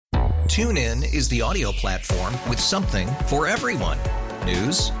TuneIn is the audio platform with something for everyone.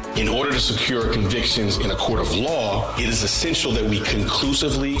 News. In order to secure convictions in a court of law, it is essential that we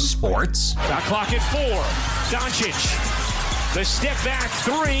conclusively. Sports. Shot clock at 4. Doncic. The step back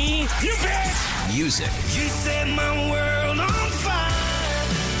 3. You bet. Music. You set my world on fire.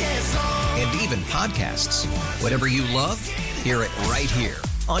 Yes, and even podcasts. Whatever you love, hear it right here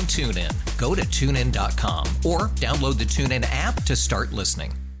on TuneIn. Go to TuneIn.com or download the TuneIn app to start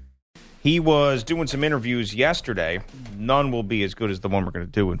listening. He was doing some interviews yesterday. None will be as good as the one we're going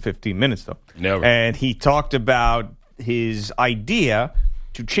to do in 15 minutes, though. Never. And he talked about his idea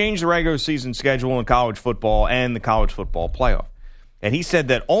to change the regular season schedule in college football and the college football playoff. And he said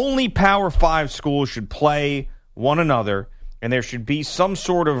that only Power 5 schools should play one another, and there should be some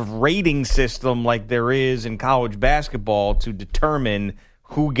sort of rating system like there is in college basketball to determine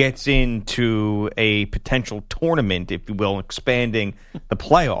who gets into a potential tournament, if you will, expanding the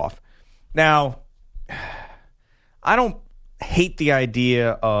playoff. Now, I don't hate the idea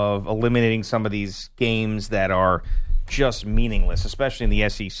of eliminating some of these games that are just meaningless, especially in the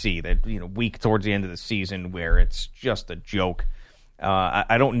SEC, that week towards the end of the season where it's just a joke.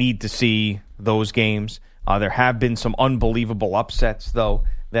 I don't need to see those games. There have been some unbelievable upsets, though,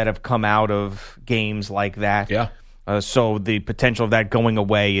 that have come out of games like that. Yeah. So the potential of that going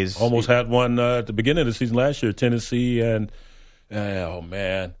away is... Almost had one at the beginning of the season last year, Tennessee and,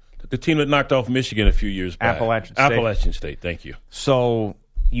 the team that knocked off Michigan a few years back. Appalachian State, thank you. So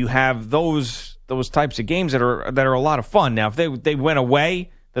you have those types of games that are a lot of fun. Now, if they went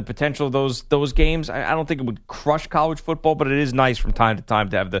away, the potential of those games, I don't think it would crush college football, but it is nice from time to time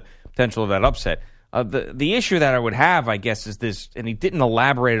to have the potential of that upset. The issue that I would have, I guess, is this, and he didn't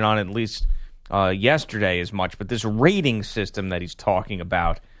elaborate on it at least yesterday as much, but this rating system that he's talking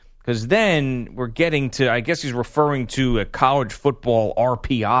about. Because then we're getting to, I guess he's referring to a college football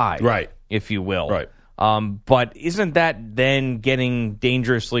RPI, right, if you will. Right. But isn't that then getting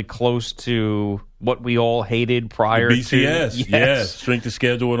dangerously close to what we all hated prior the BCS, to? Yes, strength of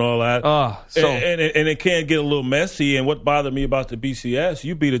schedule and all that. And it can get a little messy. And what bothered me about the BCS,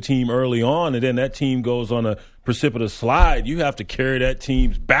 you beat a team early on, and then that team goes on a precipitous slide. You have to carry that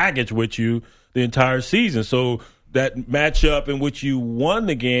team's baggage with you the entire season. So that matchup in which you won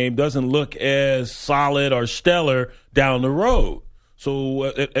the game doesn't look as solid or stellar down the road.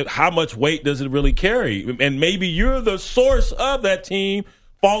 So how much weight does it really carry? And maybe you're the source of that team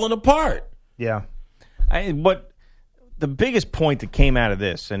falling apart. Yeah. But the biggest point that came out of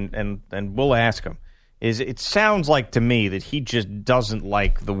this, and we'll ask him, is it sounds like to me that he just doesn't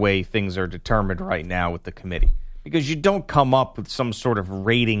like the way things are determined right now with the committee. Because you don't come up with some sort of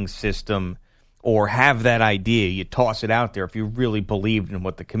rating system or have that idea. You toss it out there if you really believed in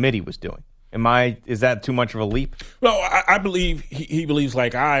what the committee was doing. Is that too much of a leap? No, I believe he believes,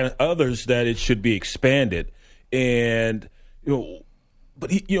 like I and others, that it should be expanded. And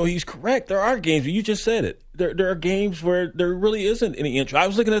but he's correct. There are games. You just said it. There are games where there really isn't any interest. I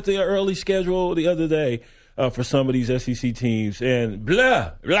was looking at the early schedule the other day for some of these SEC teams, and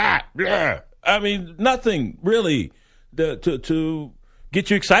blah blah blah. I mean, nothing really to get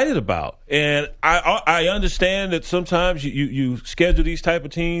you excited about. And I understand that sometimes you schedule these type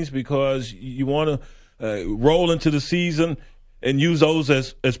of teams because you want to roll into the season and use those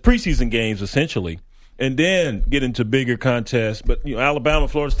as preseason games, essentially, and then get into bigger contests. But Alabama,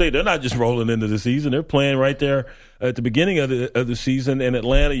 Florida State, they're not just rolling into the season. They're playing right there at the beginning of the season. In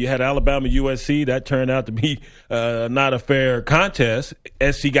Atlanta, you had Alabama, USC. That turned out to be not a fair contest.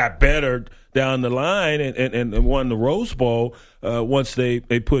 SC got better down the line and won the Rose Bowl once they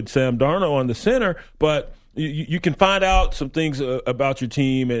put Sam Darnold on the center. But you can find out some things about your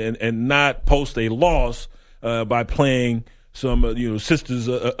team and not post a loss by playing some sisters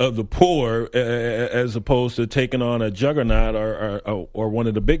of the poor as opposed to taking on a juggernaut or one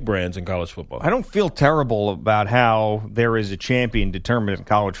of the big brands in college football. I don't feel terrible about how there is a champion determined in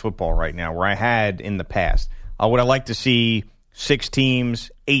college football right now, where I had in the past. Would I like to see 6 teams,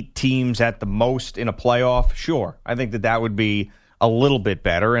 8 teams at the most in a playoff? Sure. I think that would be a little bit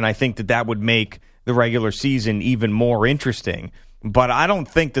better, and I think that would make the regular season even more interesting. But I don't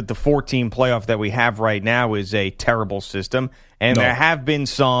think that the 14 playoff that we have right now is a terrible system, and there have been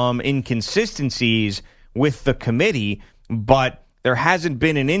some inconsistencies with the committee, but there hasn't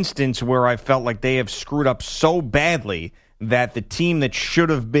been an instance where I felt like they have screwed up so badly that the team that should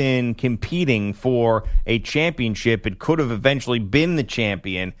have been competing for a championship, it could have eventually been the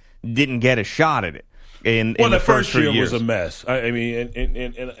champion, didn't get a shot at it. in the the first year years. was a mess. I mean,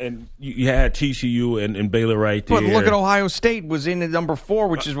 and you had TCU and Baylor right there. But look at Ohio State was in at number 4,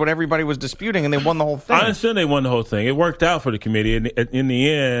 which is what everybody was disputing, and they won the whole thing. I understand they won the whole thing. It worked out for the committee, and in the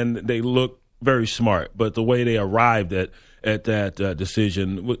end, they looked very smart. But the way they arrived at that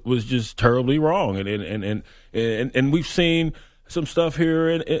decision was just terribly wrong. And we've seen some stuff here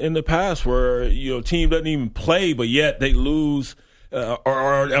in the past where team doesn't even play, but yet they lose.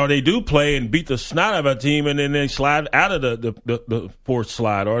 Or they do play and beat the snot out of a team, and then they slide out of the fourth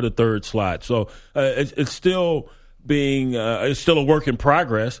slide or the third slide. So it's still it's still a work in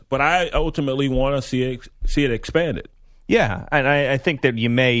progress. But I ultimately want to see it expanded. Yeah, and I think that you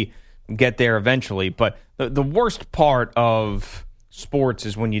may get there eventually. But the worst part of sports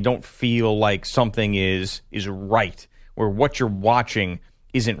is when you don't feel like something is right, or what you're watching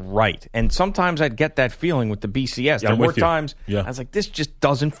isn't right. And sometimes I'd get that feeling with the BCS. There were times I was like, this just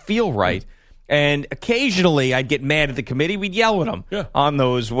doesn't feel right. And occasionally I'd get mad at the committee. We'd yell at them on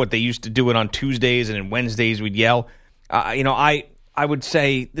those, what they used to do it on Tuesdays, and then Wednesdays we'd yell. I would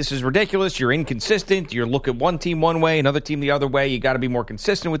say, this is ridiculous. You're inconsistent. You look at one team one way, another team the other way. You got to be more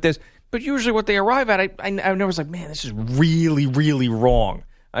consistent with this. But usually what they arrive at, I was like, man, this is really, really wrong.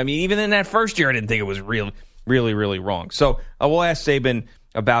 I mean, even in that first year, I didn't think it was really, really wrong. So we'll ask Saban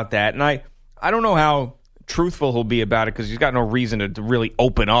about that. And I don't know how truthful he'll be about it, because he's got no reason to really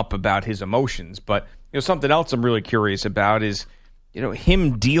open up about his emotions. But something else I'm really curious about is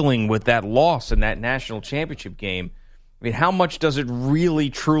him dealing with that loss in that national championship game. I mean, how much does it really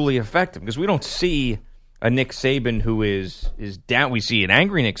truly affect him? Because we don't see a Nick Saban who is down. We see an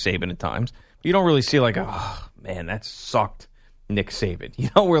angry Nick Saban at times. But you don't really see like, oh man, that sucked, Nick Saban.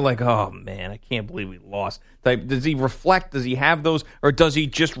 We're like, oh man, I can't believe we lost. Does he reflect? Does he have those? Or does he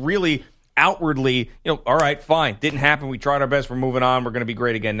just really outwardly, all right, fine, didn't happen, we tried our best, we're moving on, we're going to be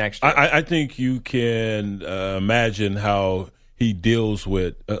great again next year? I think you can imagine how he deals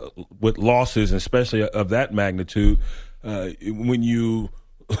with losses, especially of that magnitude, when you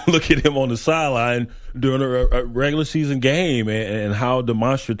look at him on the sideline during a regular season game, and how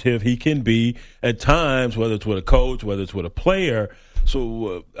demonstrative he can be at times, whether it's with a coach, whether it's with a player.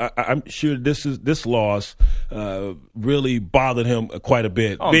 So I'm sure this loss really bothered him quite a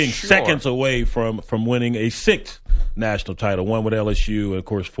bit, being seconds away from winning a 6th national title, one with LSU and, of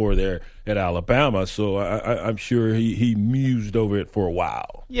course, 4 there at Alabama. So I'm sure he mused over it for a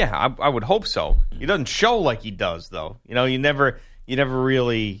while. Yeah, I would hope so. He doesn't show like he does, though. You never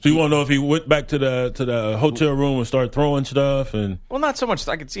really. So you want to know if he went back to the hotel room and started throwing stuff? Well, not so much.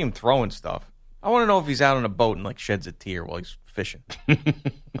 I could see him throwing stuff. I want to know if he's out on a boat and sheds a tear while he's fishing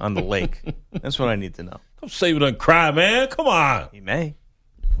on the lake. That's what I need to know. Don't say you don't cry, man. Come on. He may.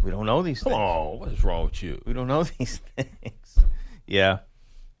 We don't know these things. Oh, what is wrong with you? We don't know these things. Yeah.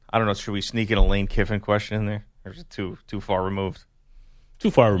 I don't know. Should we sneak in a Lane Kiffin question in there? Or is it too far removed? Too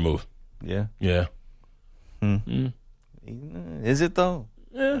far removed. Yeah? Yeah. Is it, though?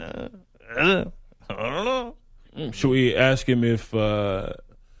 Yeah. I don't know. Should we ask him if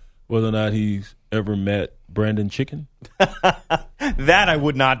whether or not he's ever met Brandon Chicken? That I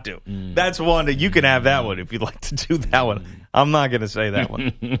would not do. That's one that you can have that one if you'd like to do that one. I'm not going to say that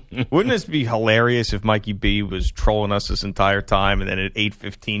one. Wouldn't this be hilarious if Mikey B was trolling us this entire time, and then at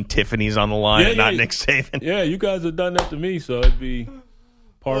 8:15 Tiffany's on the line and not Nick Saban? Yeah, you guys have done that to me, so it'd be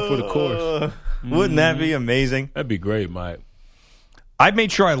par for the course. Wouldn't that be amazing? That'd be great, Mike. I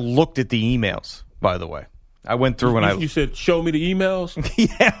made sure I looked at the emails, by the way. I went through and You said, show me the emails?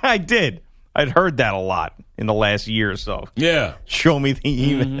 Yeah, I did. I'd heard that a lot in the last year or so. Yeah. Show me the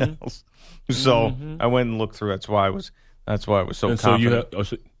emails. So I went and looked through. That's why I was so confident.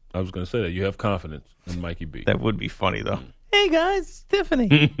 So I was going to say that. You have confidence in Mikey B. That would be funny, though. Hey, guys, it's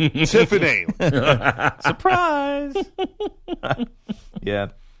Tiffany. Tiffany. Surprise. Yeah.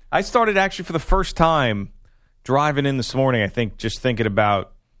 I started actually for the first time driving in this morning, I think, just thinking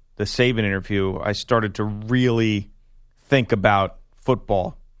about the Saban interview. I started to really think about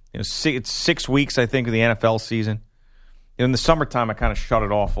football. It's 6 weeks, I think, of the NFL season. In the summertime, I kind of shut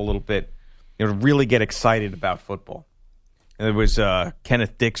it off a little bit, to really get excited about football. And there was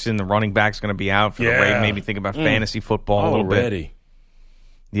Kenneth Dixon, the running back's going to be out for the Ravens. Made me think about fantasy football a little bit. Already.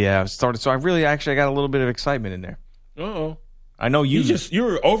 Yeah, I started. So I really actually got a little bit of excitement in there. Uh-oh. I know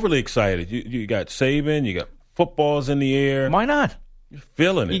you're overly excited. You got Saban, you got footballs in the air. Why not? You're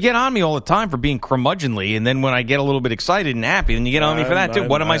feeling it. You get on me all the time for being curmudgeonly, and then when I get a little bit excited and happy, then you get on me for that too.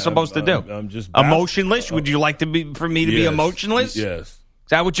 What am I supposed to do? I'm just emotionless. Would you like for me to be emotionless? Yes. Is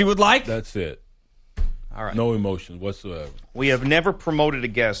that what you would like? That's it. All right. No emotion whatsoever. We have never promoted a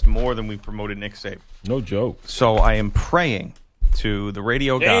guest more than we promoted Nick Saban. No joke. So I am praying to the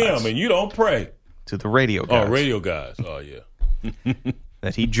radio gods. Damn, and you don't pray. to the radio guys. Oh, radio guys. Oh, yeah.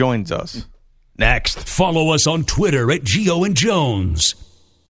 That he joins us next. Follow us on Twitter at Gio and Jones.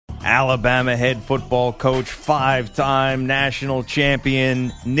 Alabama head football coach, 5-time national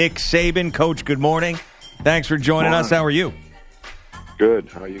champion, Nick Saban. Coach, good morning. Thanks for joining us. How are you? Good.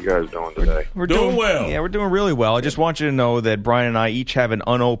 How are you guys doing today? We're doing well. Yeah, we're doing really well. I just want you to know that Brian and I each have an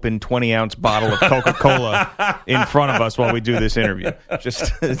unopened 20-ounce bottle of Coca-Cola in front of us while we do this interview.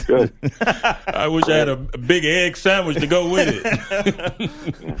 Just Good. I wish I had a big egg sandwich to go with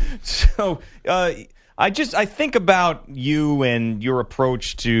it. So I think about you and your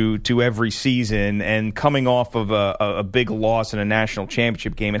approach to every season and coming off of a big loss in a national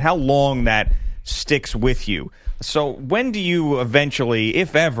championship game and how long that sticks with you. So when do you eventually,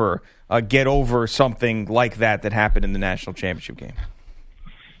 if ever, get over something like that happened in the national championship game?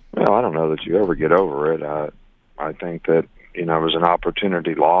 Well, I don't know that you ever get over it. I think that, it was an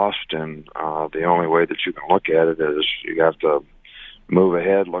opportunity lost, and the only way that you can look at it is you have to move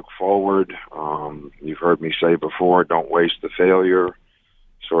ahead, look forward. You've heard me say before, don't waste the failure.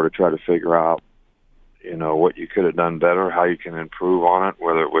 Sort of try to figure out, what you could have done better, how you can improve on it,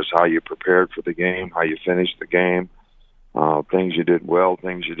 whether it was how you prepared for the game, how you finished the game, things you did well,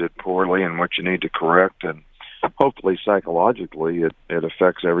 things you did poorly, and what you need to correct. And hopefully psychologically it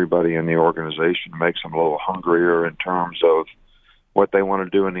affects everybody in the organization, makes them a little hungrier in terms of what they want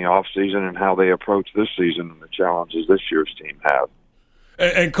to do in the off season and how they approach this season and the challenges this year's team have.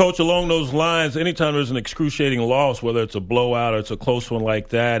 And Coach, along those lines, anytime there's an excruciating loss, whether it's a blowout or it's a close one like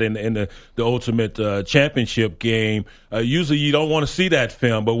that in the ultimate championship game, usually you don't want to see that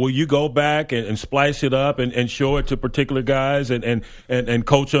film. But will you go back and splice it up and show it to particular guys and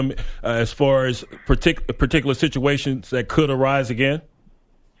coach them as far as particular situations that could arise again?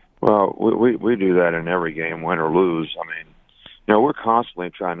 Well, we do that in every game, win or lose. I mean, we're constantly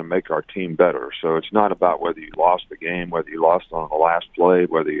trying to make our team better. So it's not about whether you lost the game, whether you lost on the last play,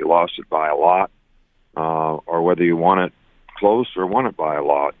 whether you lost it by a lot, or whether you won it close or won it by a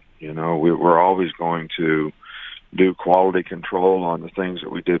lot. We're always going to do quality control on the things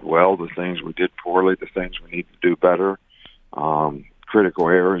that we did well, the things we did poorly, the things we need to do better, critical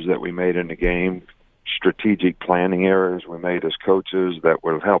errors that we made in the game, strategic planning errors we made as coaches that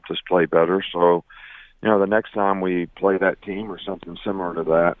would have helped us play better. So, the next time we play that team or something similar to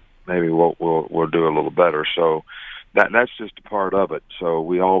that, maybe we'll do a little better. So that's just a part of it. So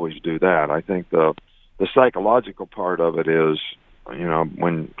we always do that. I think the psychological part of it is,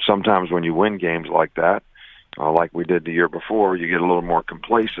 sometimes when you win games like that, like we did the year before, you get a little more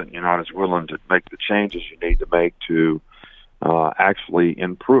complacent. You're not as willing to make the changes you need to make to actually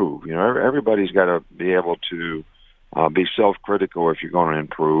improve. Everybody's got to be able to be self-critical if you're going to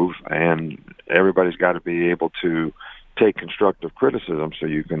improve, and everybody's got to be able to take constructive criticism so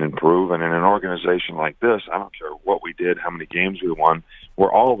you can improve. And in an organization like this, I don't care what we did, how many games we won,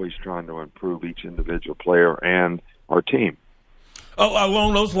 we're always trying to improve each individual player and our team. Oh,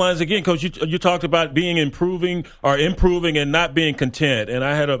 along those lines, again, Coach, you talked about improving and not being content. And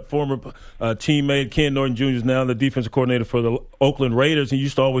I had a former teammate, Ken Norton Jr., is now the defensive coordinator for the Oakland Raiders, and he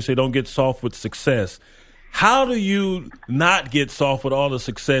used to always say, don't get soft with success. How do you not get soft with all the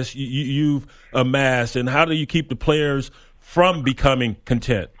success you've amassed, and how do you keep the players from becoming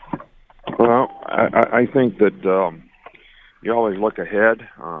content? Well, I think that you always look ahead.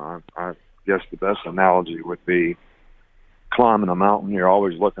 I guess the best analogy would be climbing a mountain. You're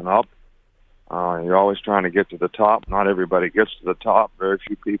always looking up. You're always trying to get to the top. Not everybody gets to the top. Very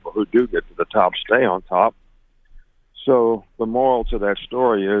few people who do get to the top stay on top. So the moral to that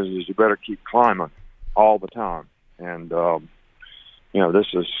story is you better keep climbing all the time. And this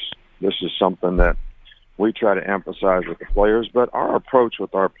is something that we try to emphasize with the players, but our approach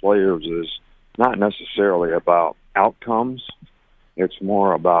with our players is not necessarily about outcomes. It's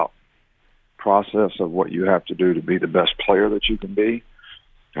more about process of what you have to do to be the best player that you can be.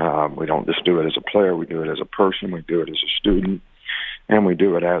 We don't just do it as a player, we do it as a person, we do it as a student, and we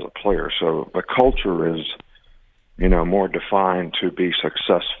do it as a player. So the culture is, more defined to be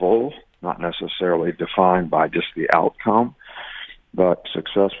successful, not necessarily defined by just the outcome, but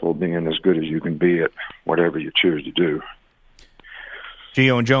successful being as good as you can be at whatever you choose to do.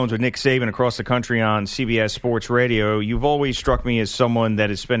 Gio and Jones with Nick Saban across the country on CBS Sports Radio. You've always struck me as someone that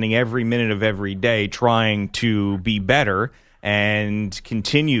is spending every minute of every day trying to be better and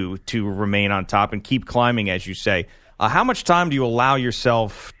continue to remain on top and keep climbing, as you say. How much time do you allow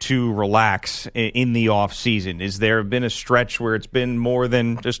yourself to relax in the off season? Has there been a stretch where it's been more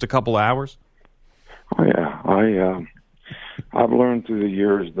than just a couple hours? Oh, yeah, I've learned through the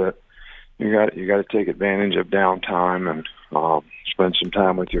years that you got to take advantage of downtime and spend some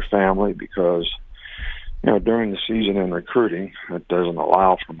time with your family, because during the season in recruiting, it doesn't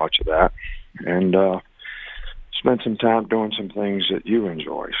allow for much of that. And spend some time doing some things that you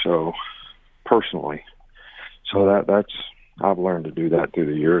enjoy. So personally, that's I've learned to do that through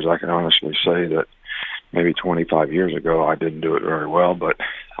the years. I can honestly say that maybe 25 years ago I didn't do it very well, but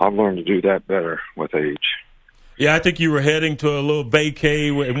I've learned to do that better with age. Yeah, I think you were heading to a little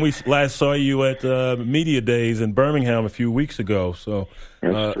vacay, and we last saw you at Media Days in Birmingham a few weeks ago. So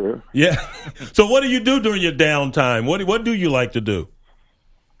that's true. Yeah. So what do you do during your downtime? What do you like to do?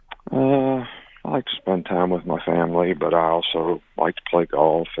 I like to spend time with my family, but I also like to play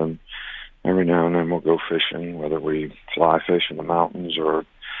golf, and every now and then we'll go fishing, whether we fly fish in the mountains or,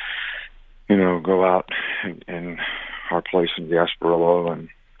 go out in our place in Gasparillo and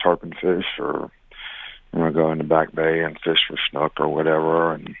tarpon fish, or, go in the back bay and fish for snook or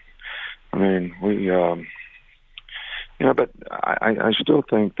whatever. And, I mean, we, but I still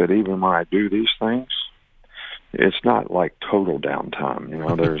think that even when I do these things, it's not like total downtime.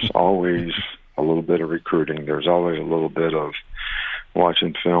 There's always a little bit of recruiting. There's always a little bit of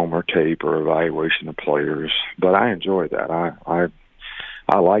watching film or tape or evaluation of players. But I enjoy that.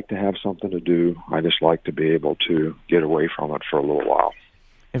 I like to have something to do. I just like to be able to get away from it for a little while.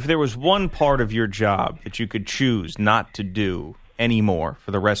 If there was one part of your job that you could choose not to do anymore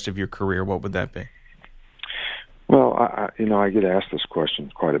for the rest of your career, what would that be? Well, I get asked this question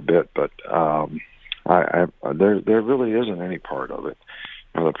quite a bit, but there really isn't any part of it.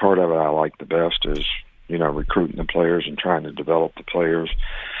 The part of it I like the best is, recruiting the players and trying to develop the players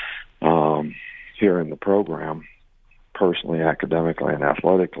here in the program, personally, academically, and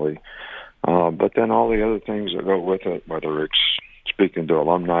athletically. But then all the other things that go with it, whether it's speaking to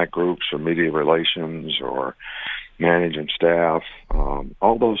alumni groups or media relations or managing staff,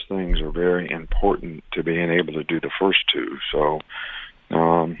 all those things are very important to being able to do the first two. So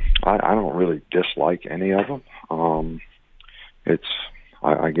I don't really dislike any of them.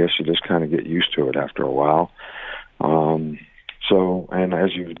 I guess you just kind of get used to it after a while. And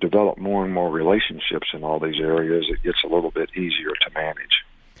as you develop more and more relationships in all these areas, it gets a little bit easier to manage.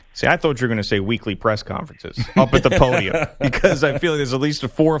 See, I thought you were going to say weekly press conferences up at the podium, because I feel like there's at least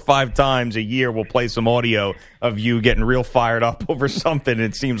 4 or 5 times a year we'll play some audio of you getting real fired up over something, and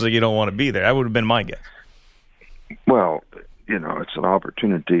it seems like you don't want to be there. That would have been my guess. Well, it's an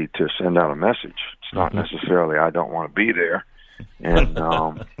opportunity to send out a message. It's not necessarily I don't want to be there, and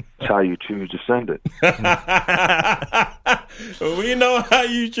it's how you choose to send it. We know how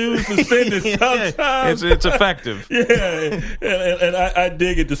you choose to send it sometimes. It's effective. Yeah, and I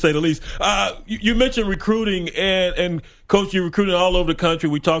dig it, to say the least. You mentioned recruiting, and Coach, you're recruiting all over the country.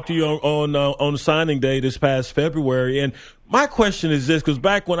 We talked to you on signing day this past February, and my question is this, because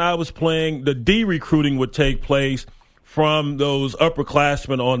back when I was playing, the de-recruiting would take place from those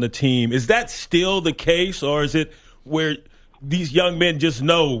upperclassmen on the team. Is that still the case, or is it where these young men just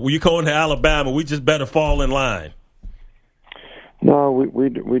know, when you're going to Alabama, we just better fall in line? No, we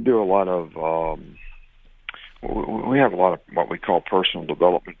do a lot of we have a lot of what we call personal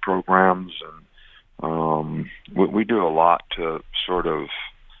development programs, and we do a lot to sort of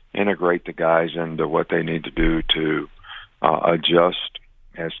integrate the guys into what they need to do to adjust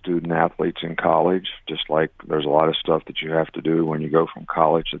as student athletes in college. Just like there's a lot of stuff that you have to do when you go from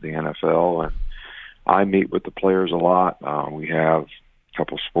college to the NFL, and I meet with the players a lot. We have a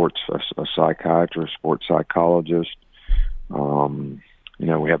couple a psychiatrist, sports psychologist.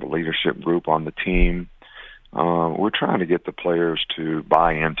 We have a leadership group on the team. We're trying to get the players to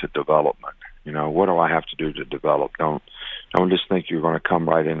buy into development. What do I have to do to develop? Don't just think you're going to come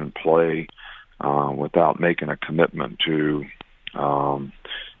right in and play without making a commitment to,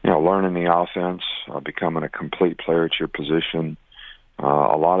 learning the offense, becoming a complete player at your position.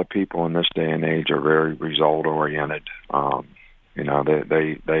 A lot of people in this day and age are very result oriented.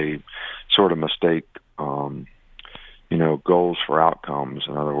 They sort of mistake, goals for outcomes.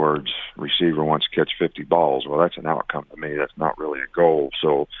 In other words, receiver wants to catch 50 balls. Well, that's an outcome to me. That's not really a goal.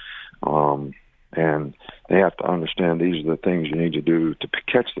 So, and they have to understand these are the things you need to do to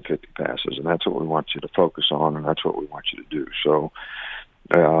catch the 50 passes, and that's what we want you to focus on, and that's what we want you to do. So,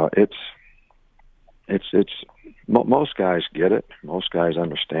 most guys get it. Most guys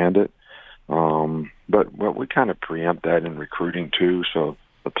understand it. But we kind of preempt that in recruiting too. So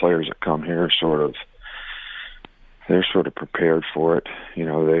the players that come here they're sort of prepared for it.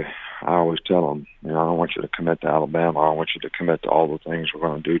 I always tell them, I don't want you to commit to Alabama. I want you to commit to all the things we're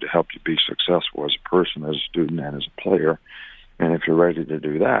going to do to help you be successful as a person, as a student, and as a player. And if you're ready to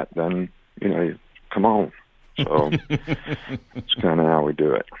do that, then, come on. So it's kind of how we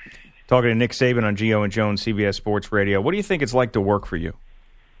do it. Talking to Nick Saban on Gio and Jones, CBS Sports Radio. What do you think it's like to work for you?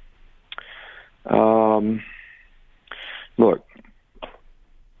 Look,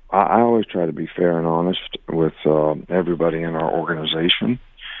 I always try to be fair and honest with everybody in our organization,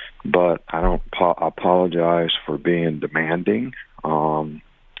 but I don't apologize for being demanding,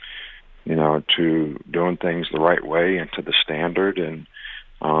 to doing things the right way and to the standard and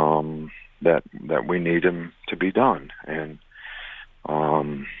that we need them to be done. And,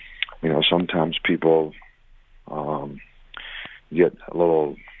 sometimes people get a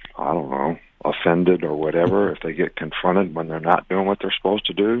little, offended or whatever if they get confronted when they're not doing what they're supposed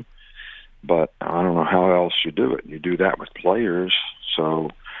to do. But I don't know how else you do it. You do that with players,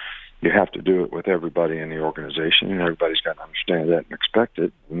 so you have to do it with everybody in the organization, and everybody's got to understand that and expect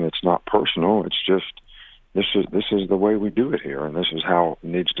it. And it's not personal. It's just this is the way we do it here, and this is how it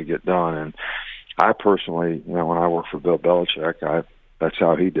needs to get done. And I personally, when I worked for Bill Belichick, that's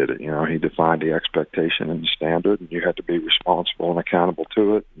how he did it. He defined the expectation and the standard, and you had to be responsible and accountable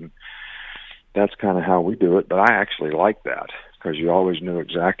to it. And that's kind of how we do it. But I actually like that because you always knew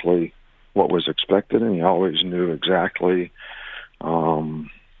exactly what was expected, and you always knew exactly what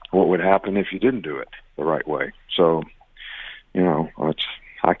would happen if you didn't do it the right way. So,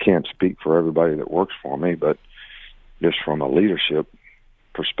 I can't speak for everybody that works for me, but just from a leadership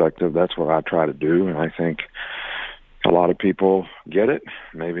perspective, that's what I try to do, and I think a lot of people get it.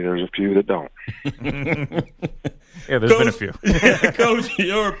 Maybe there's a few that don't. Yeah, there's been a few. Coach,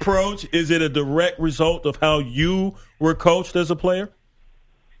 your approach, is it a direct result of how you were coached as a player?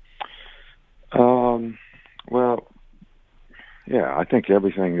 Well, yeah, I think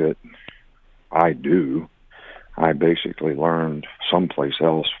everything that I do, I basically learned someplace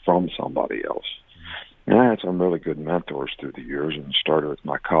else from somebody else. And I had some really good mentors through the years, and started with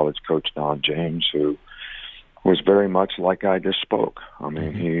my college coach, Don James, who was very much like I just spoke. I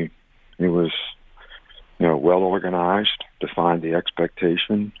mean, he was, well organized, defined the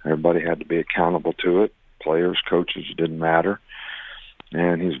expectation. Everybody had to be accountable to it. Players, coaches, it didn't matter.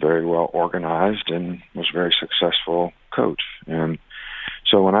 And he's very well organized and was a very successful coach. And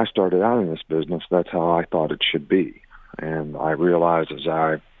so when I started out in this business, that's how I thought it should be. And I realized as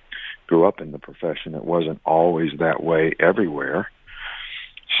I grew up in the profession, it wasn't always that way everywhere.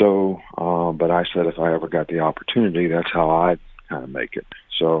 So, but I said if I ever got the opportunity, that's how I'd kind of make it.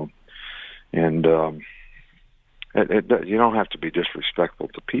 So, and you don't have to be disrespectful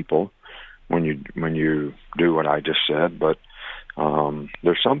to people when you do what I just said, but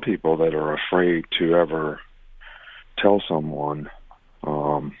there's some people that are afraid to ever tell someone.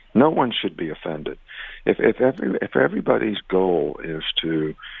 No one should be offended. If everybody's goal is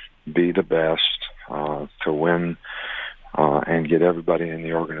to be the best, to win, and get everybody in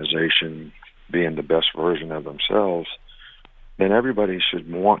the organization being the best version of themselves, then everybody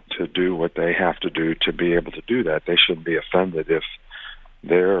should want to do what they have to do to be able to do that. They shouldn't be offended if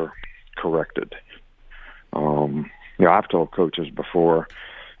they're corrected. I've told coaches before,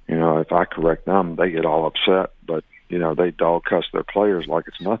 if I correct them, they get all upset, but they dog cuss their players like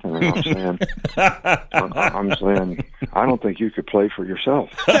it's nothing. And I'm saying, I don't think you could play for yourself.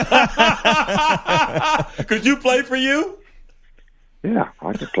 Could you play for you? Yeah,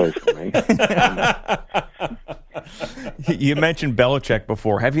 I could play for me. You mentioned Belichick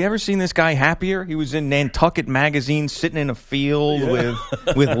before. Have you ever seen this guy happier? He was in Nantucket magazine, sitting in a field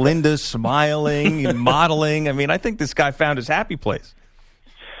with Linda smiling and modeling. I mean, I think this guy found his happy place.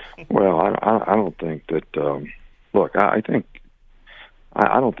 Well, I don't think that. Look, I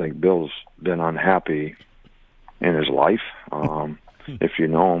don't think Bill's been unhappy in his life. If you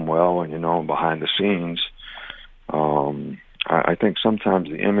know him well and you know him behind the scenes, I think sometimes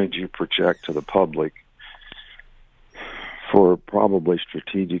the image you project to the public, for probably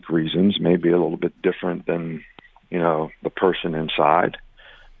strategic reasons, may be a little bit different than the person inside.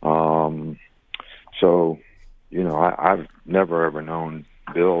 So, I've never ever known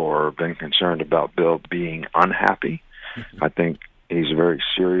Bill or been concerned about Bill being unhappy. I think he's very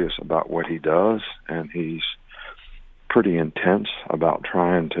serious about what he does, and he's pretty intense about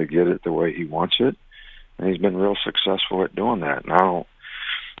trying to get it the way he wants it, and he's been real successful at doing that. And I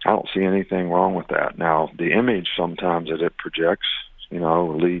don't see anything wrong with that. Now, the image sometimes that it projects,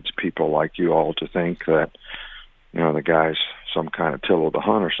 leads people like you all to think that, the guy's some kind of Till of the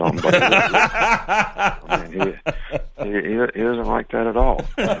Hun or something. But he doesn't like that at all.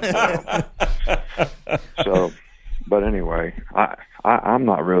 So, but anyway, I'm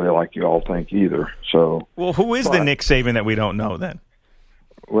not really like you all think either. So, well, who is the Nick Saban that we don't know then?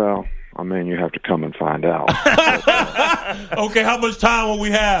 Well, I mean, you have to come and find out. Okay, how much time will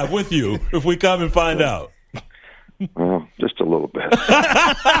we have with you if we come and find out? Well, just a little bit.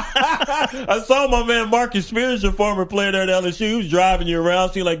 I saw my man Marcus Spears, your former player there at LSU, he was driving you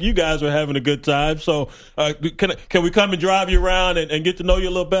around. Seemed like you guys were having a good time. So can we come and drive you around and get to know you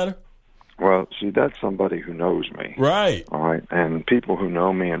a little better? Well, see, that's somebody who knows me. Right. All right. And people who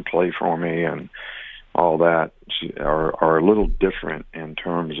know me and play for me and all that are a little different in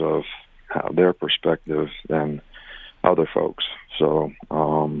terms of how their perspective than other folks. So,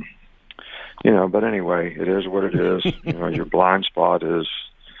 but anyway, it is what it is. Your blind spot is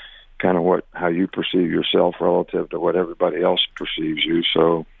kind of how you perceive yourself relative to what everybody else perceives you.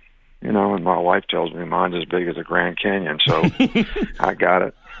 So, and my wife tells me mine's as big as the Grand Canyon. So I got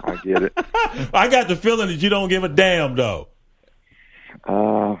it. I get it. I got the feeling that you don't give a damn, though.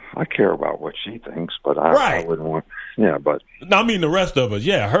 I care about what she thinks, but I wouldn't want. Yeah, but I mean the rest of us.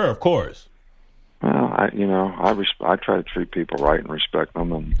 Yeah, her, of course. Well, I try to treat people right and respect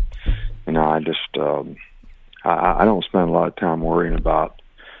them, and I just I don't spend a lot of time worrying about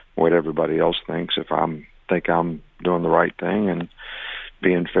what everybody else thinks. If I think I'm doing the right thing and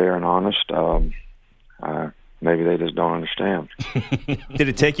being fair and honest, maybe they just don't understand. Did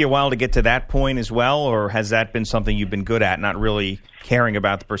it take you a while to get to that point as well, or has that been something you've been good at, not really caring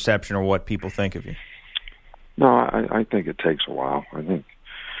about the perception or what people think of you? No, I think it takes a while. I think,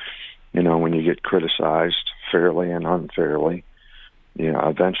 when you get criticized fairly and unfairly,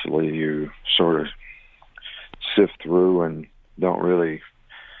 eventually you sort of sift through and don't really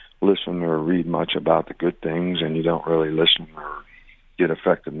listen or read much about the good things, and you don't really listen or get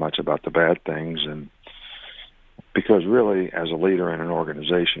affected much about the bad things. And because really, as a leader in an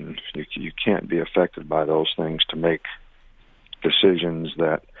organization, you can't be affected by those things to make decisions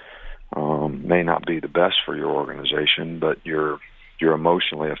that may not be the best for your organization, but you're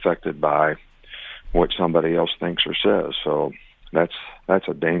emotionally affected by what somebody else thinks or says. So that's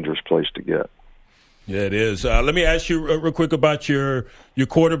a dangerous place to get. Yeah, it is. Let me ask you real quick about your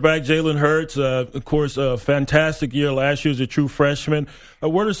quarterback, Jalen Hurts. Of course, a fantastic year last year as a true freshman.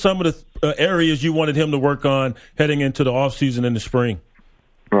 What are some of the areas you wanted him to work on heading into the offseason in the spring?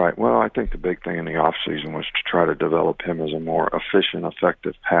 Right. Well, I think the big thing in the offseason was to try to develop him as a more efficient,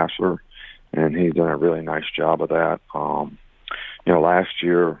 effective passer, and he's done a really nice job of that. Last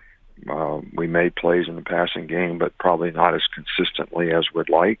year we made plays in the passing game, but probably not as consistently as we'd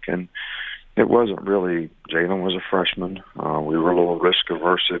like, and it wasn't really – Jalen was a freshman. We were a little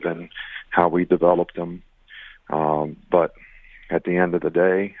risk-aversive in how we developed him. But at the end of the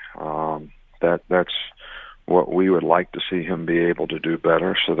day, that's what we would like to see him be able to do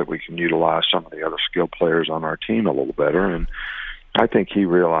better so that we can utilize some of the other skilled players on our team a little better. And I think he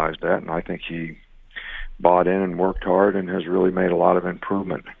realized that, and I think he bought in and worked hard and has really made a lot of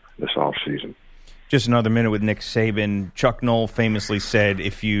improvement this offseason. Just another minute with Nick Saban. Chuck Noll famously said,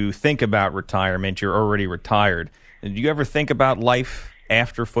 if you think about retirement, you're already retired. Do you ever think about life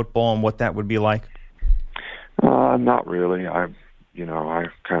after football and what that would be like? Not really. I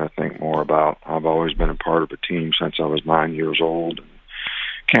kind of think more about, I've always been a part of a team since I was 9 years old. And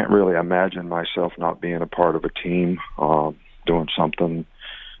can't really imagine myself not being a part of a team, doing something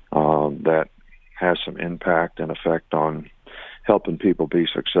that has some impact and effect on helping people be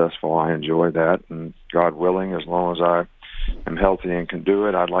successful. I enjoy that, and God willing, as long as I am healthy and can do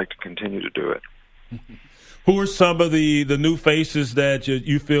it, I'd like to continue to do it. Who are some of the new faces that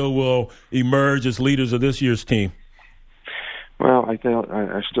you feel will emerge as leaders of this year's team? Well,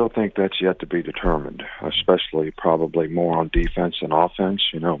 I still think that's yet to be determined, especially probably more on defense than offense.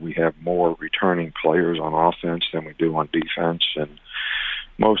 We have more returning players on offense than we do on defense, and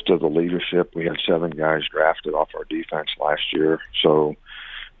most of the leadership, we had 7 guys drafted off our defense last year. So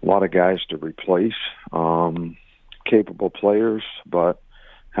a lot of guys to replace, capable players, but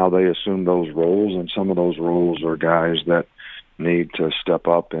how they assume those roles, and some of those roles are guys that need to step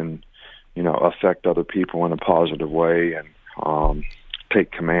up and, affect other people in a positive way and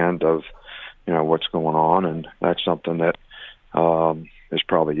take command of, what's going on. And that's something that is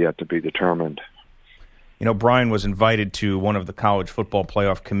probably yet to be determined. Brian was invited to one of the College Football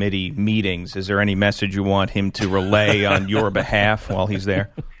Playoff Committee meetings. Is there any message you want him to relay on your behalf while he's there?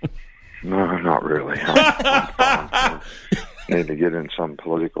 No, not really. I need to get in some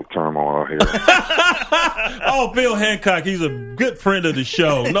political turmoil here. Oh, Bill Hancock, he's a good friend of the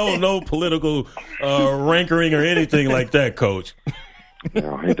show. No political rancor or anything like that, Coach. He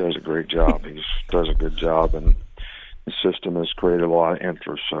does a great job. He does a good job, and the system has created a lot of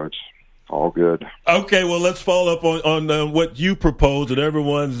interest, so it's all good. Okay, well, let's follow up on what you proposed that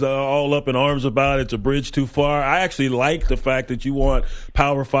everyone's all up in arms about. It's a bridge too far. I actually like the fact that you want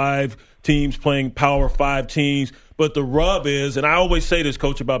Power 5 teams playing Power 5 teams, But the rub is, and I always say this,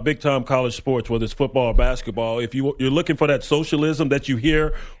 Coach, about big-time college sports, whether it's football or basketball, if you're looking for that socialism that you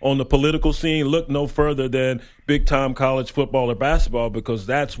hear on the political scene, look no further than big-time college football or basketball, because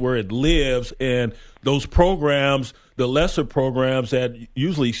that's where it lives. And those programs, the lesser programs that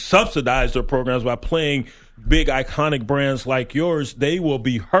usually subsidize their programs by playing big iconic brands like yours, they will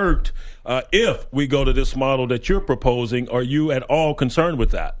be hurt if we go to this model that you're proposing. Are you at all concerned with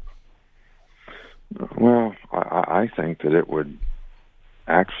that? Well, I think that it would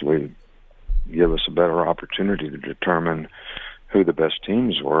actually give us a better opportunity to determine who the best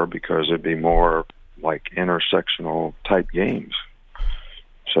teams were, because it'd be more like intersectional type games.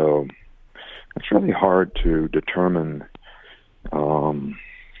 So it's really hard to determine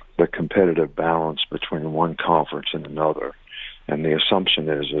the competitive balance between one conference and another. And the assumption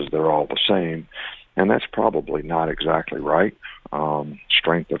is they're all the same. And that's probably not exactly right.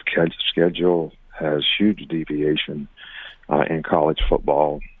 Strength of schedule has huge deviation in college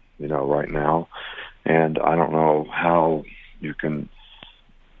football, right now. And I don't know how you can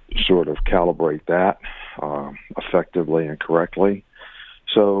sort of calibrate that effectively and correctly.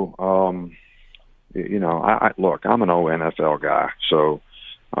 So, look, I'm an old NFL guy, so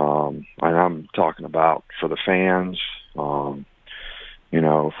and I'm talking about for the fans,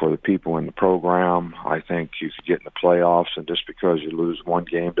 for the people in the program. I think you could get in the playoffs, and just because you lose one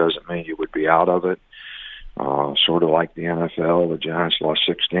game doesn't mean you would be out of it. Sort of like the NFL, the Giants lost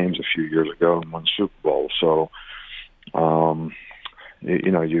 6 games a few years ago and won the Super Bowl. So,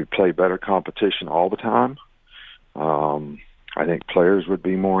 you play better competition all the time. I think players would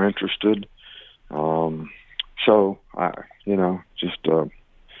be more interested.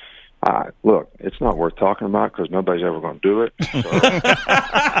 Look, it's not worth talking about because nobody's ever going to do it. So.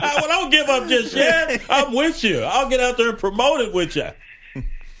 Well, don't give up just yet. I'm with you. I'll get out there and promote it with you.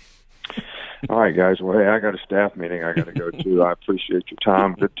 All right, guys. Well, hey, I got a staff meeting I got to go to. I appreciate your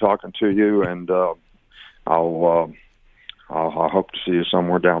time. Good talking to you, and I'll hope to see you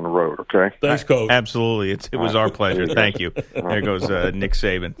somewhere down the road. Okay. Thanks, Coach. Absolutely. It was our pleasure. Thank you. There goes Nick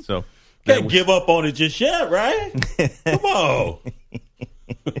Saban. So can't give up on it just yet, right? Come on.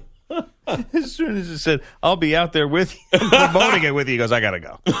 As soon as it said, "I'll be out there with you, promoting it with you," he goes, "I gotta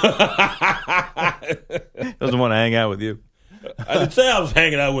go." Doesn't want to hang out with you. I didn't say I was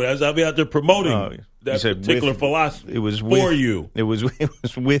hanging out with you. I'll be out there promoting that particular philosophy. It was for you. It was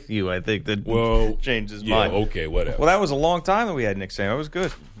with you. I think that changed his mind. Okay, whatever. Well, that was a long time that we had Nick Saban. That was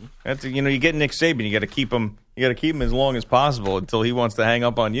good. That's you get Nick Saban, you got to keep him. You got to keep him as long as possible until he wants to hang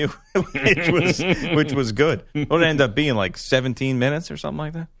up on you, which was good. What did it end up being, like 17 minutes or something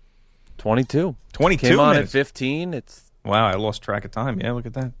like that? 22. 22 Came on minutes. at 15. Wow, I lost track of time. Yeah, look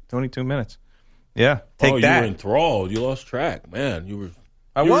at that. 22 minutes. Yeah, take that. You were enthralled. You lost track, man. You were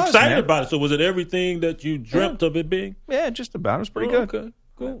excited about it. So was it everything that you dreamt of it being? Yeah, just about. It was pretty good. Okay,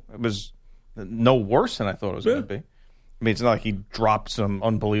 cool. It was no worse than I thought it was going to be. I mean, it's not like he dropped some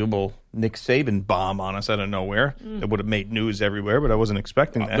unbelievable Nick Saban bomb on us out of nowhere that would have made news everywhere, but I wasn't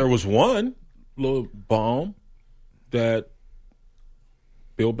expecting that. There was one little bomb that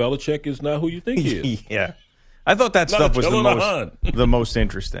Bill Belichick is not who you think he is. Yeah. I thought that stuff was the most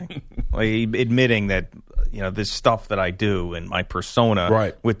interesting. Like admitting that, this stuff that I do and my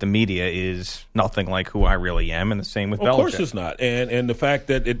persona with the media is nothing like who I really am, and the same with Belichick. Of course it's not. And the fact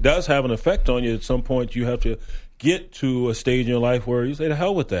that it does have an effect on you at some point, you have to get to a stage in your life where you say, to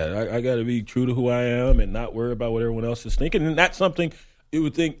hell with that. I got to be true to who I am and not worry about what everyone else is thinking. And that's something you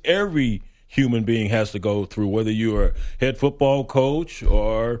would think every human being has to go through, whether you're a head football coach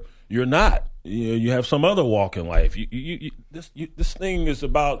or you're not. You have some other walk in life. This thing is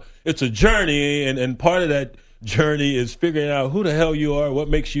about, it's a journey, and part of that journey is figuring out who the hell you are, what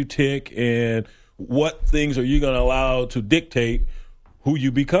makes you tick, and what things are you going to allow to dictate who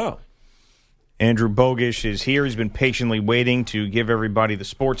you become. Andrew Bogish is here. He's been patiently waiting to give everybody the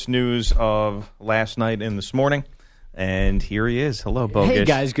sports news of last night and this morning. And here he is. Hello, Bogish. Hey,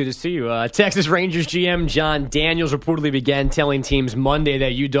 guys. Good to see you. Texas Rangers GM John Daniels reportedly began telling teams Monday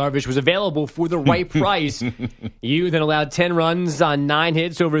that Yu Darvish was available for the right price. Yu then allowed 10 runs on 9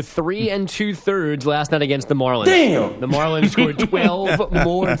 hits over 3 2/3 last night against the Marlins. Damn! The Marlins scored 12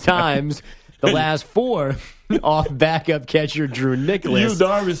 more times. The last 4 off backup catcher Drew Nicholas. Yu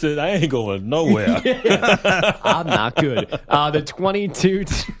Darvish said, I ain't going nowhere. I'm not good.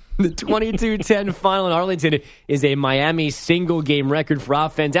 The 22-10 final in Arlington is a Miami single-game record for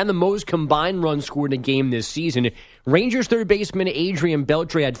offense and the most combined runs scored in a game this season. Rangers third baseman Adrian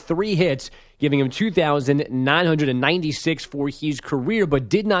Beltre had 3 hits, giving him 2,996 for his career, but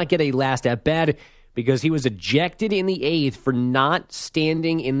did not get a last at-bat. because he was ejected in the 8th for not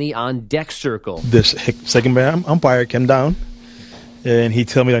standing in the on-deck circle. The second umpire came down, and he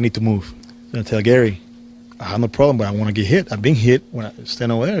told me I need to move. And I tell Gary, I have no problem, but I want to get hit. I've been hit when I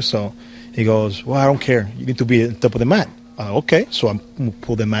stand over there. So he goes, well, I don't care. You need to be on top of the mat. Okay, so I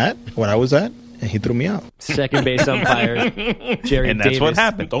pulled the mat where I was at, and he threw me out. Second base umpire, Jerry And that's Davis. what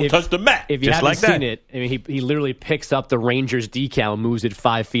happened. Don't touch the mat. If you Just haven't like that. seen it, I mean, he literally picks up the Rangers decal and moves it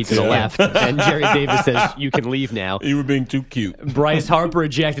 5 feet to the left. And Jerry Davis says, you can leave now. You were being too cute. Bryce Harper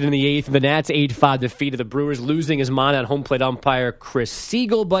ejected in the 8th. The Nats 8-5 defeated the Brewers, losing his mind on home plate umpire Chris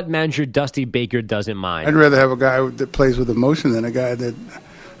Siegel, but manager Dusty Baker doesn't mind. I'd rather have a guy that plays with emotion than a guy that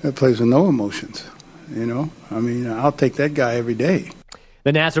plays with no emotions. You know? I mean, I'll take that guy every day.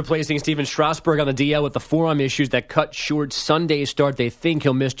 The Nats are placing Steven Strasburg on the DL with the forearm issues that cut short Sunday's start. They think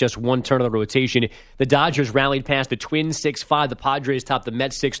he'll miss just one turn of the rotation. The Dodgers rallied past the Twins 6-5. The Padres topped the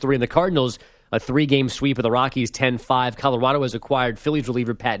Mets 6-3. And the Cardinals, a 3-game sweep of the Rockies 10-5. Colorado has acquired Phillies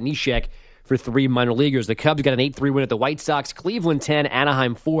reliever Pat Neshek for 3 minor leaguers. The Cubs got an 8-3 win at the White Sox. Cleveland 10,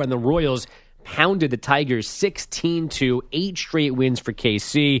 Anaheim 4. And the Royals pounded the Tigers 16-2. 8 straight wins for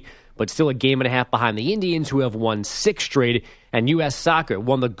KC, but still a game and a half behind the Indians, who have won 6 straight. And U.S. Soccer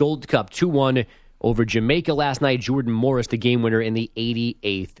won the Gold Cup 2-1 over Jamaica last night. Jordan Morris, the game winner in the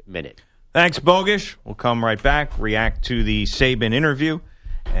 88th minute. Thanks, Bogish. We'll come right back, react to the Saban interview,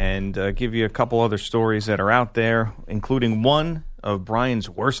 and give you a couple other stories that are out there, including one of Brian's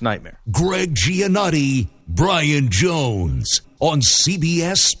worst nightmare. Greg Giannotti, Brian Jones on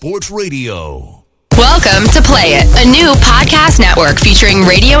CBS Sports Radio. Welcome to Play It, a new podcast network featuring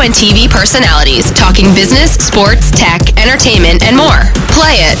radio and TV personalities talking business, sports, tech, entertainment, and more.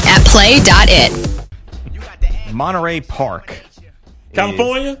 Play it at play.it. Monterey Park,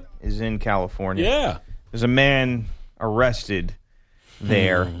 California? is in California. Yeah. There's a man arrested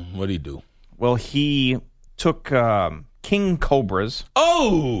there. What'd he do? Well, he took king cobras.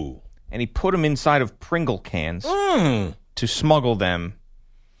 Oh! And he put them inside of Pringle cans to smuggle them.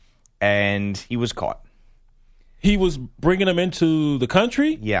 And he was caught. He was bringing them into the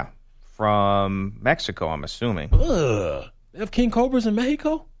country? Yeah. From Mexico, I'm assuming. Ugh. They have king cobras in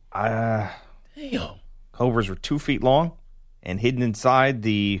Mexico? Damn. Cobras were 2 feet long and hidden inside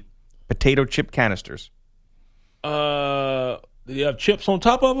the potato chip canisters. Did he have chips on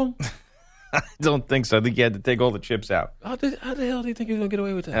top of them? I don't think so. I think you had to take all the chips out. How the hell do you think he was going to get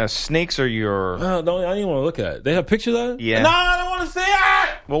away with that? Snakes are your... I don't even want to look at it. They have pictures of it? Yeah. No, I don't want to see it!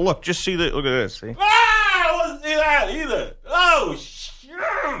 Well, look, just see look at this. See? I don't want to see that either. Oh, shit!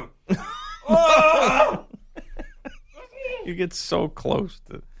 Oh! You get so close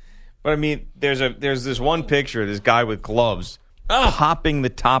to... But, I mean, there's this one picture of this guy with gloves popping the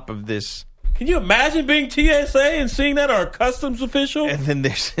top of this... Can you imagine being TSA and seeing that, or a customs official? And then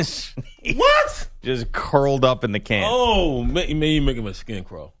there's this... What? Just curled up in the can. Oh, me making my skin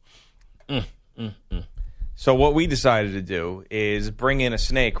crawl. So what we decided to do is bring in a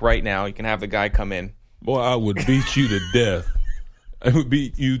snake right now. You can have the guy come in. Boy, I would beat you to death. I would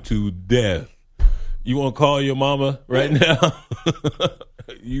beat you to death. You want to call your mama right now?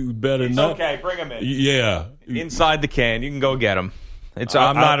 You better not. It's okay. Bring him in. Yeah. Inside the can. You can go get him.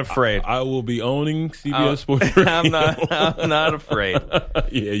 I'm not afraid. I will be owning CBS Sports Radio. I'm not afraid.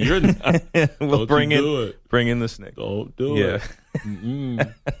 Yeah, you're not. We'll bring in the snake. Don't do it.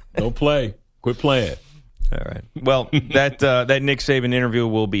 Don't play. Quit playing. All right. Well, that Nick Saban interview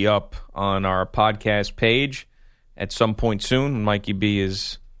will be up on our podcast page at some point soon when Mikey B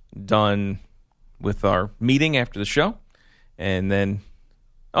is done with our meeting after the show. And then,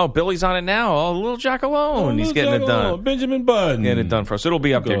 Billy's on it now. Oh, little Jack alone. He's getting it done. Benjamin Button. Getting it done for us. It'll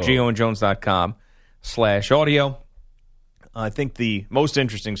be up there, GeoandJones.com/audio. I think the most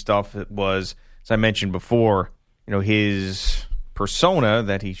interesting stuff was, as I mentioned before, his persona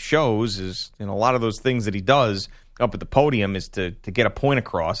that he shows is, a lot of those things that he does up at the podium is to get a point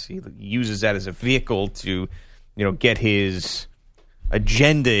across. He uses that as a vehicle to, get his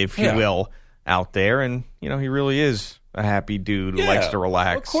agenda, if you will, out there. And, he really is a happy dude who likes to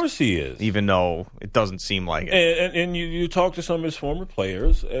relax. Of course he is. Even though it doesn't seem like it. And you talk to some of his former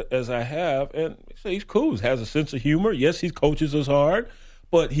players, as I have, and he's cool. He has a sense of humor. Yes, he coaches us hard,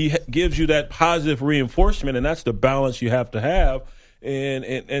 but he gives you that positive reinforcement, and that's the balance you have to have.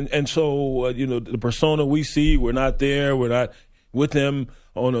 And so, the persona we see, we're not there. We're not with him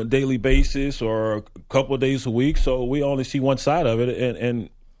on a daily basis or a couple of days a week, so we only see one side of it, and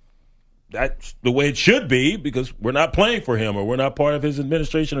that's the way it should be because we're not playing for him or we're not part of his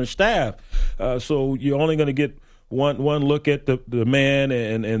administration or staff. So you're only going to get one look at the man,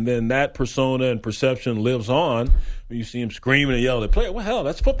 and then that persona and perception lives on. When you see him screaming and yelling at players, well, hell,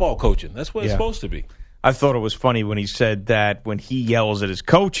 that's football coaching. That's what it's supposed to be. I thought it was funny when he said that when he yells at his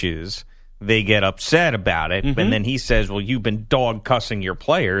coaches, they get upset about it. And then he says, well, you've been dog cussing your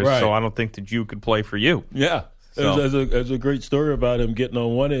players, so I don't think that you could play for you. Yeah. So. There's a great story about him getting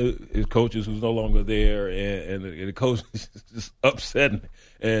on one of his coaches who's no longer there, and the coach is just upset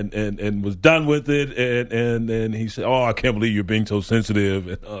and was done with it. And he said, oh, I can't believe you're being so sensitive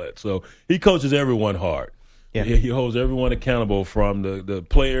and all that. So he coaches everyone hard. Yeah. He holds everyone accountable, from the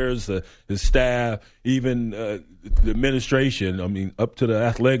players, the staff, even the administration, up to the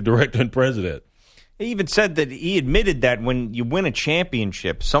athletic director and president. He even said that he admitted that when you win a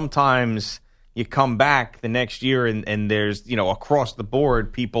championship, sometimes you come back the next year and there's, across the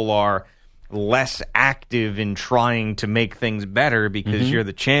board, people are less active in trying to make things better because you're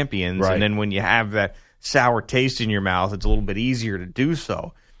the champions. Right. And then when you have that sour taste in your mouth, it's a little bit easier to do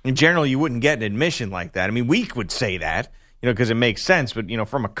so. In general, you wouldn't get an admission like that. We would say that, because it makes sense. But,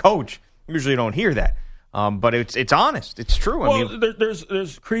 from a coach, you usually don't hear that. But it's honest. It's true. Well,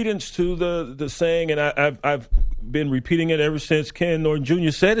 there's credence to the saying, and I've been repeating it ever since Ken Norton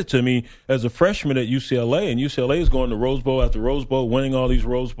Jr. said it to me as a freshman at UCLA. And UCLA is going to Rose Bowl after Rose Bowl, winning all these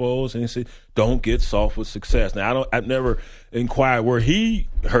Rose Bowls. And he said, don't get soft with success. Now, I've never inquired where he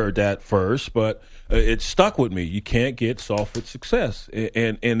heard that first, but it stuck with me. You can't get soft with success.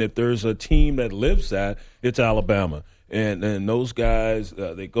 And if there's a team that lives that, it's Alabama. And those guys,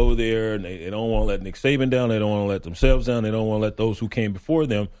 they go there and they don't want to let Nick Saban down. They don't want to let themselves down. They don't want to let those who came before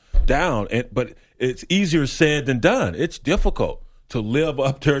them down. But it's easier said than done. It's difficult to live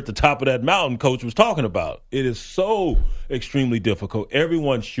up there at the top of that mountain Coach was talking about. It is so extremely difficult.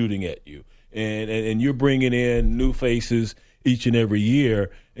 Everyone's shooting at you. And you're bringing in new faces each and every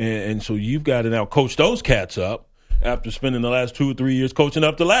year. And so you've got to now coach those cats up after spending the last 2 or 3 years coaching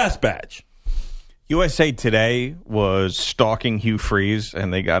up the last batch. USA Today was stalking Hugh Freeze,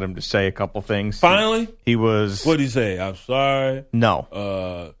 and they got him to say a couple things. Finally? He was... What did he say? I'm sorry.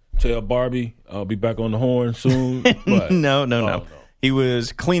 No. Tell Barbie I'll be back on the horn soon. No. He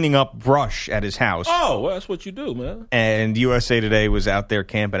was cleaning up brush at his house. Oh, well, that's what you do, man. And USA Today was out there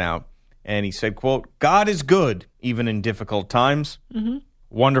camping out. And he said, quote, God is good, even in difficult times. Mm-hmm.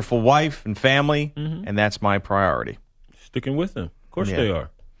 Wonderful wife and family, and that's my priority. Sticking with them. Of course they are.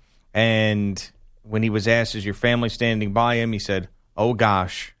 And when he was asked, is your family standing by him, he said, oh,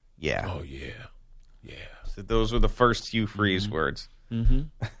 gosh, yeah. Oh, yeah. Yeah. So those were the first Hugh Freeze words. Mm-hmm.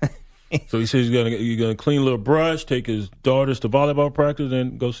 So he says you're gonna clean a little brush, take his daughters to volleyball practice,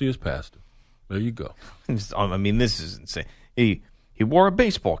 and go see his pastor. There you go. This is insane. He wore a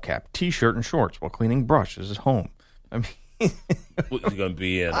baseball cap, T-shirt, and shorts while cleaning brushes at home. What, is he going to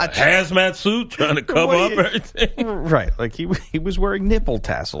be in a hazmat suit trying to cover up everything? Right. Like he was wearing nipple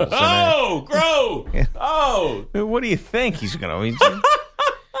tassels. Oh, gross. Oh. What do you think he's going to?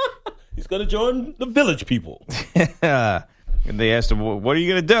 He's going to join the village people. And they asked him, what are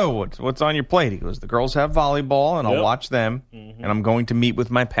you going to do? What's on your plate? He goes, the girls have volleyball, and I'll watch them, and I'm going to meet with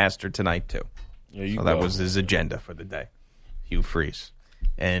my pastor tonight, too. So that was his agenda for the day. Hugh Freeze.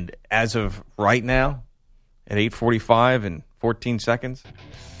 And as of right now, at 8:45 and 14 seconds.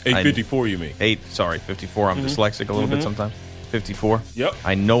 8:54, you mean? 54. I'm dyslexic a little bit sometimes. 54. Yep.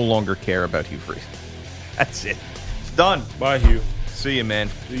 I no longer care about Hugh Freeze. That's it. It's done. Bye, Hugh. See you, man.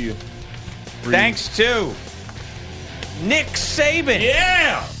 See you. Thanks to Nick Saban.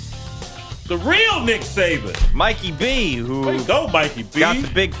 Yeah. The real Nick Saban. Mikey B, who Way to go, Mikey B. got the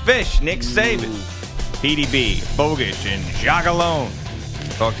big fish. Nick Saban. PDB, Bogish, and Jacques Alone.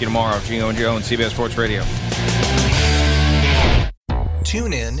 Talk to you tomorrow. Gio and Joe on CBS Sports Radio.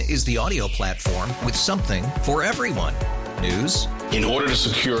 TuneIn is the audio platform with something for everyone. News. In order to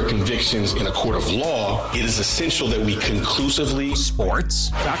secure convictions in a court of law, it is essential that we conclusively.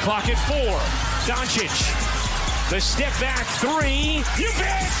 Sports. Got clock at 4. Doncic. The step back 3. You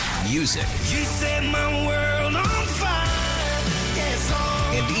bet. Music. You set my world on fire. Yes,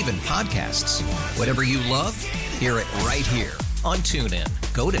 and even podcasts. Whatever you love, hear it right here on TuneIn.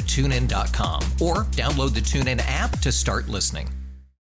 Go to TuneIn.com or download the TuneIn app to start listening.